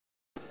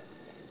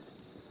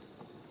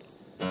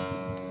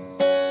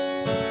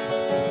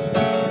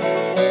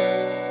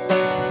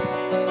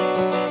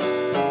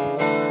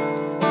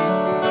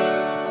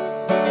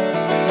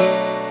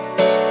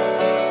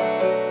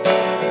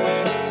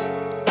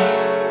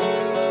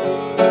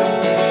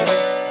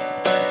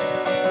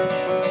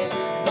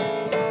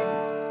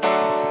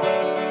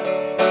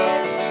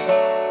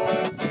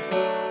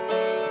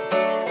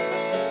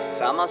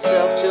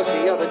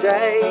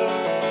day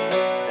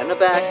in the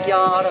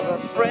backyard of a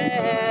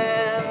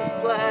friend's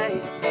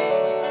place,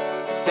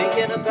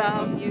 thinking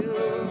about you,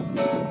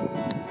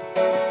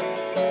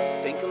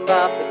 thinking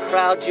about the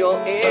crowd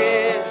you're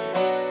in,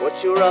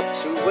 what you're up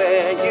to,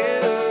 where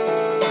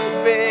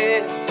you've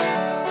been,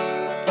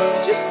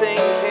 just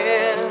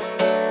thinking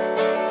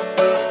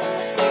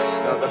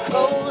of the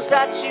clothes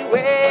that you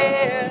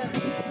wear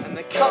and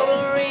the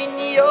color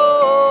in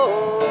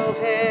your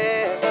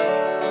hair.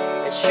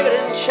 It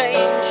shouldn't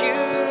change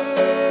you.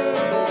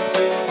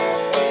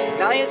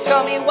 Now you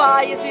tell me,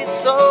 why is it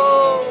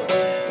so?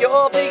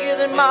 You're bigger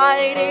than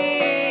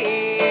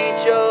Mighty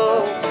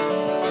Joe.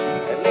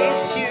 At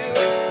least you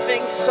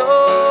think so.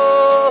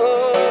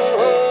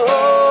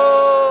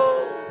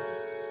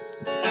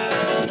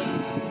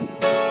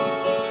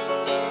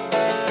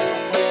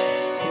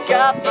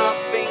 Got my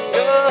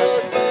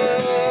fingers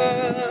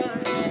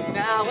burned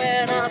now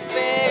when I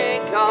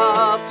think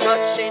of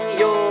touching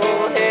your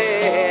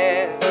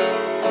hair.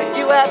 And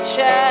you have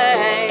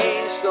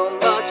changed so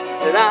much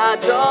that I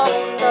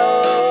don't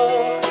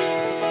know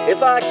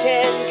if I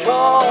can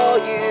call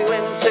you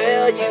and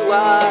tell you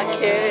I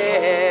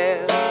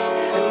care.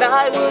 And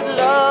I would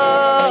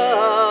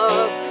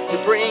love to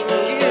bring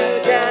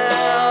you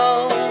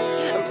down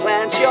and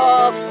plant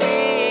your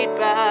feet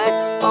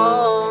back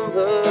on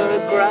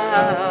the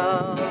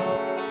ground.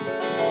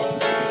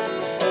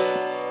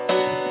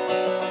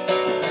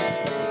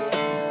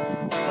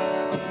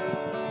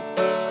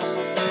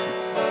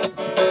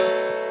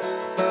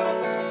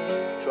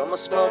 Throw my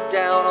smoke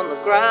down on the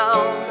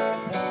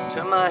ground,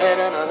 turned my head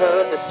and I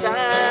heard the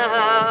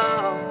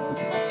sound.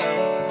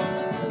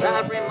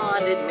 That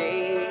reminded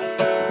me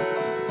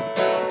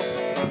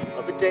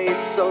of the days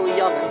so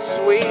young and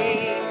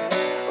sweet,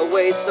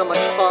 always so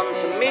much fun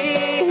to me.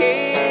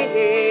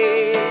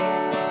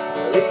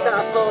 At least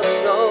I thought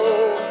so.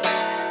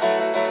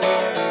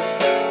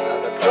 Now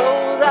the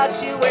clothes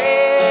that you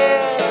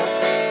wear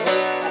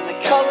and the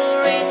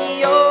color in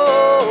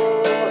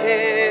your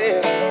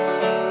hair,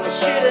 it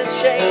shouldn't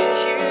change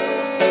you.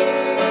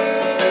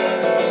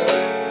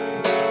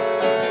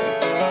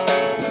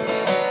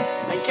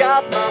 I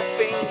got my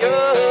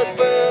fingers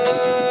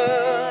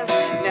burned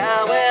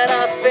now when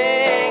I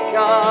think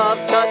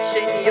of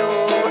touching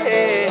your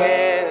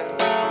hair.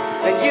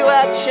 And you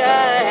have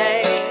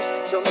changed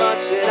so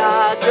much that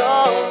I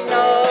don't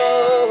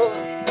know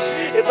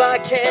if I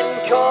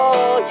can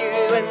call you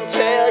and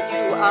tell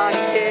you I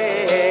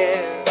care.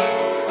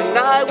 And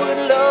I would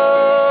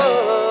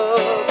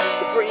love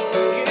to bring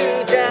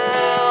you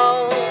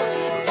down,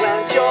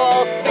 plant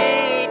your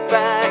feet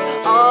back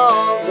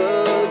on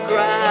the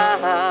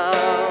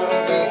ground.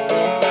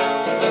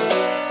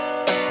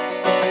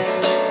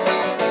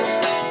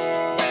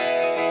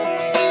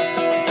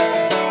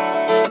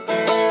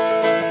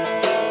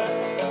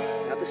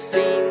 Now the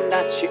scene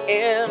that you're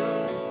in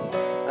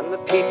and the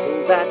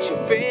people that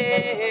you've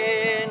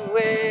been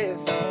with,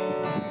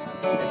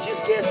 it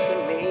just gets to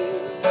me.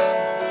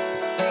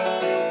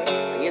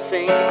 And you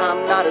think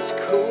I'm not as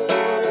cool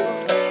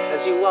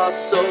as you are,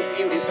 so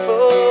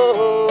beautiful.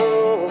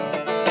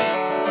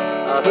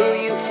 Who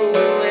you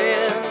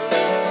fooling?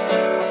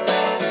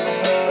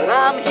 But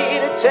I'm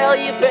here to tell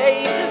you,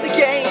 babe, the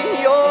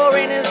game you're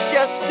in is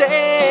just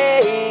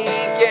a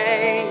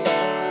game,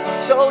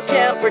 so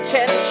damn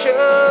pretentious.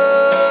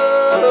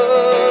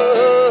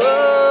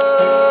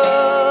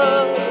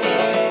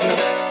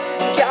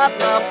 Got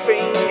my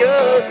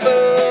fingers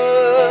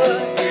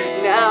burned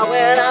now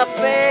when I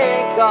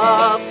think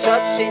of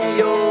touching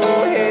your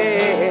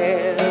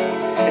hair.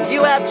 And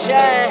you have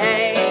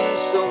changed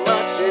so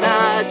much that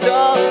I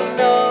don't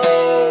know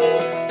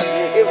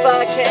if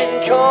I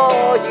can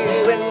call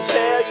you and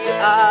tell you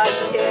I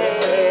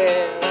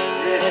care.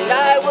 And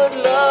I would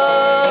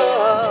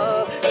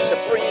love just to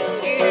bring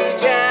you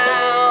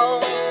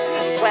down,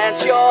 plant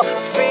your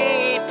feet